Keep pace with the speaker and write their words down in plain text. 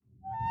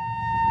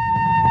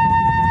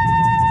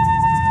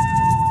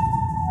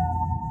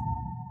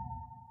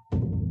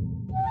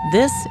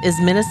This is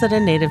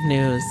Minnesota Native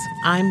News.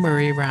 I'm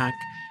Marie Rock.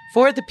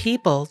 For the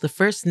People, the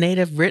first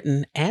Native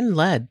written and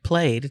led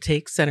play to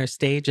take center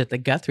stage at the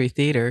Guthrie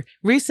Theater,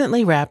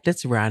 recently wrapped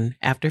its run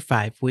after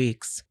 5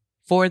 weeks.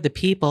 For the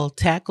People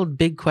tackled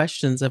big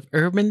questions of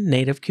urban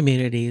Native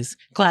communities,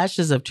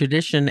 clashes of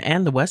tradition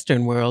and the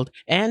Western world,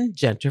 and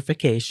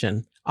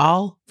gentrification,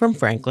 all from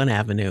Franklin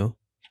Avenue.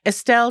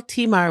 Estelle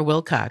Timar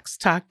Wilcox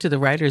talked to the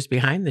writers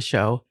behind the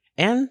show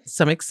and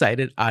some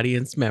excited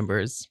audience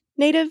members.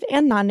 Native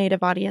and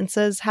non-Native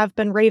audiences have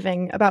been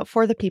raving about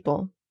For the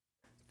People.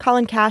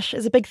 Colin Cash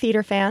is a big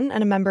theater fan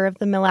and a member of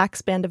the Mille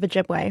Lacs Band of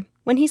Ojibwe.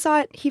 When he saw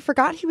it, he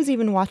forgot he was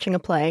even watching a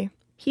play.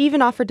 He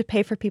even offered to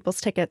pay for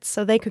people's tickets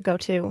so they could go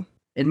too.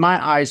 In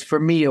my eyes, for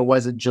me, it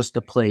wasn't just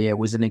a play. It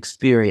was an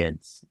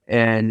experience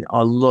and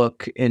a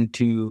look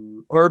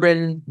into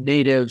urban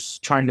natives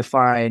trying to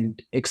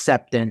find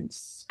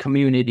acceptance,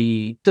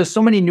 community. There's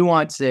so many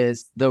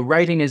nuances. The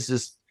writing is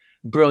just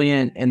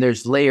brilliant and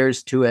there's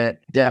layers to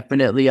it.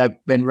 Definitely,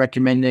 I've been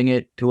recommending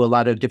it to a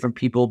lot of different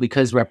people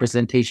because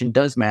representation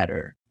does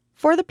matter.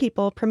 For the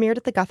People premiered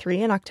at the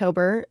Guthrie in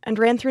October and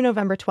ran through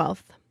November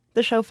 12th.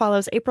 The show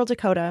follows April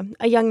Dakota,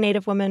 a young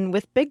Native woman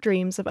with big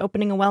dreams of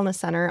opening a wellness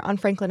center on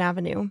Franklin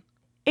Avenue.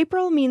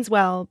 April means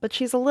well, but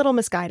she's a little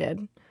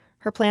misguided.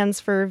 Her plans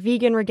for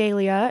vegan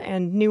regalia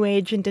and New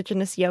Age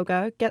Indigenous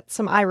yoga get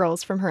some eye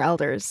rolls from her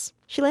elders.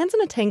 She lands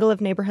in a tangle of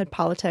neighborhood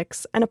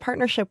politics and a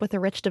partnership with a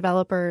rich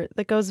developer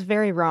that goes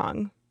very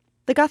wrong.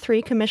 The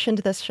Guthrie commissioned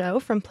this show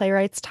from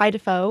playwrights Ty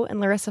Defoe and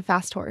Larissa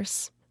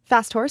Fasthorse.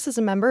 Fasthorse is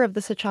a member of the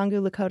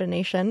Sicangu Lakota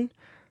Nation.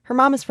 Her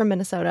mom is from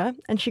Minnesota,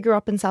 and she grew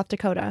up in South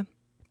Dakota.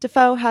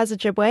 Defoe has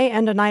Ojibwe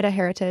and Oneida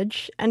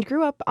heritage and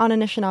grew up on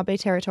Anishinaabe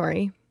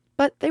territory.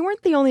 But they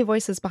weren't the only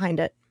voices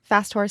behind it.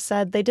 Fasthorse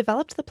said they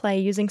developed the play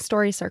using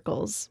story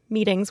circles,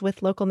 meetings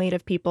with local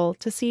Native people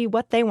to see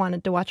what they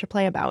wanted to watch a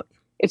play about.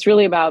 It's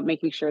really about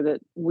making sure that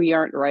we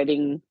aren't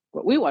writing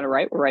what we want to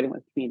write. We're writing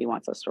what the community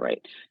wants us to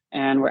write.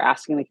 And we're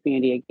asking the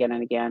community again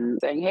and again,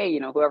 saying, hey,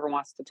 whoever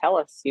wants to tell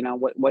us,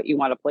 what you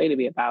want a play to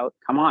be about,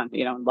 come on,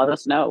 let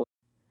us know.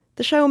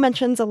 The show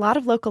mentions a lot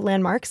of local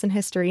landmarks in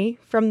history,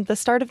 from the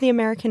start of the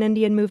American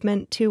Indian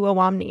movement to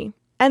Owamni.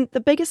 And the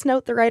biggest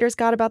note the writers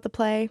got about the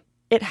play,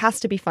 it has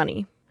to be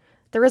funny.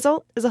 The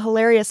result is a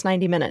hilarious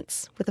 90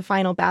 minutes, with a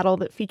final battle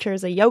that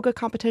features a yoga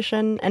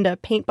competition and a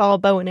paintball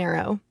bow and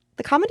arrow.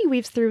 The comedy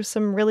weaves through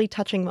some really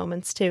touching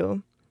moments,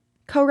 too.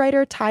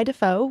 Co-writer Ty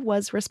Defoe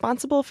was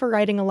responsible for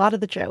writing a lot of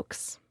the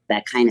jokes.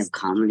 That kind of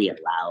comedy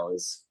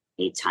allows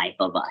a type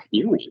of a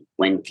healing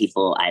when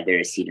people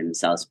either see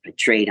themselves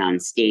portrayed on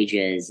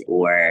stages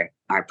or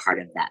are part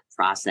of that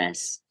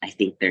process. I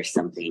think there's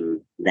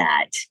something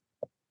that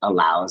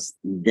allows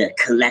the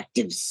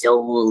collective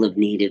soul of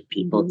Native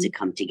people to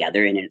come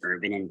together in an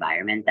urban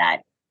environment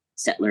that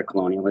settler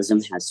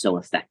colonialism has so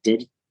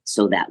affected,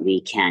 so that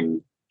we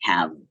can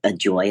have a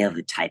joy of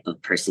a type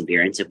of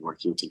perseverance of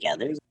working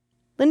together.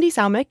 Lindy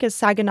Saumick is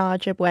Saginaw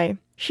Ojibwe.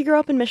 She grew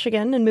up in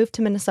Michigan and moved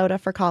to Minnesota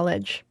for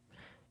college.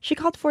 She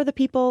called For the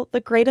People the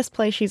greatest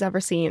play she's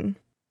ever seen.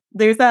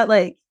 There's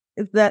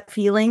that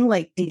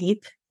feeling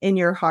deep in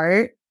your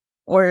heart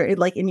or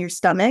in your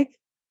stomach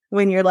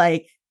when you're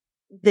like,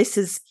 this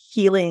is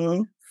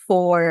healing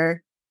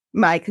for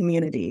my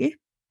community.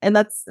 And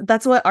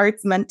that's what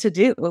art's meant to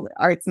do.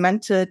 Art's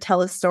meant to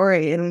tell a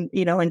story. And,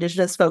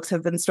 Indigenous folks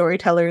have been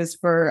storytellers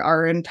for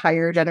our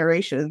entire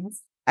generations.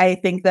 I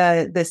think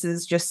that this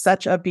is just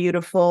such a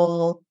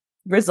beautiful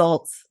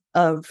result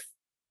of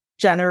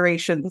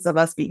generations of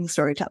us being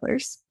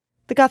storytellers.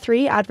 The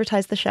Guthrie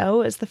advertised the show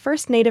as the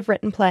first Native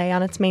written play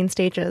on its main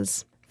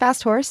stages.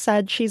 Fasthorse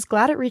said she's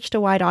glad it reached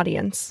a wide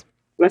audience.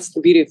 That's the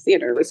beauty of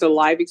theater. It's a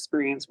live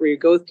experience where you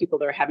go with people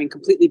that are having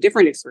completely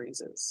different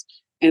experiences,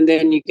 and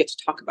then you get to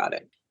talk about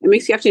it. It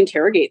makes you have to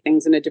interrogate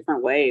things in a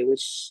different way,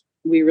 which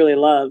we really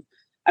love.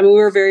 I mean, we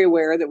were very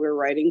aware that we were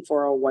writing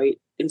for a white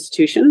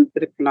institution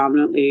with a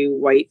predominantly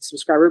white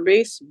subscriber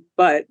base,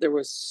 but there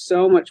was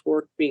so much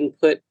work being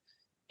put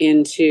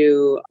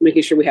into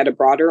making sure we had a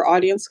broader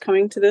audience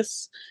coming to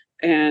this.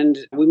 And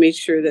we made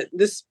sure that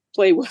this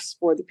play was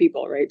for the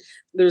people, right?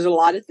 There's a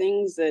lot of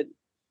things that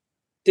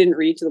didn't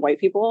read to the white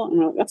people. And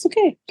we're like, that's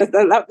okay.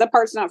 That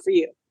part's not for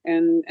you.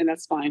 And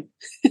that's fine.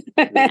 So,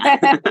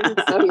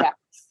 yeah.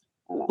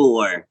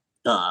 For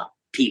the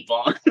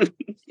people.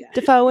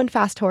 Defoe and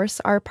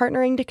Fasthorse are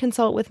partnering to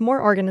consult with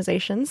more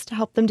organizations to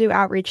help them do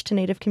outreach to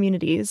Native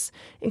communities,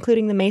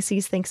 including the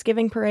Macy's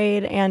Thanksgiving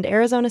Parade and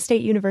Arizona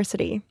State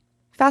University.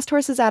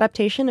 Fasthorse's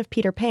adaptation of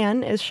Peter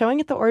Pan is showing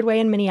at the Ordway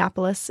in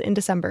Minneapolis in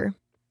December.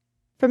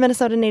 For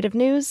Minnesota Native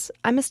News,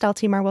 I'm Estelle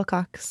Timar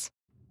Wilcox.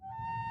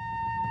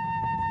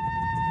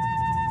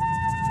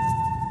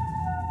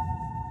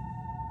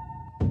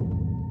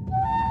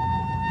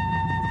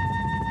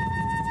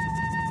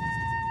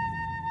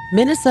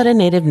 Minnesota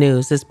Native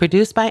News is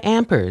produced by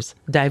Ampers,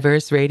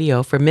 diverse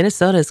radio for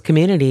Minnesota's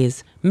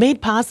communities,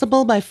 made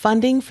possible by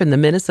funding from the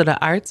Minnesota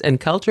Arts and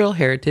Cultural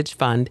Heritage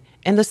Fund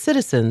and the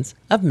citizens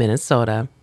of Minnesota.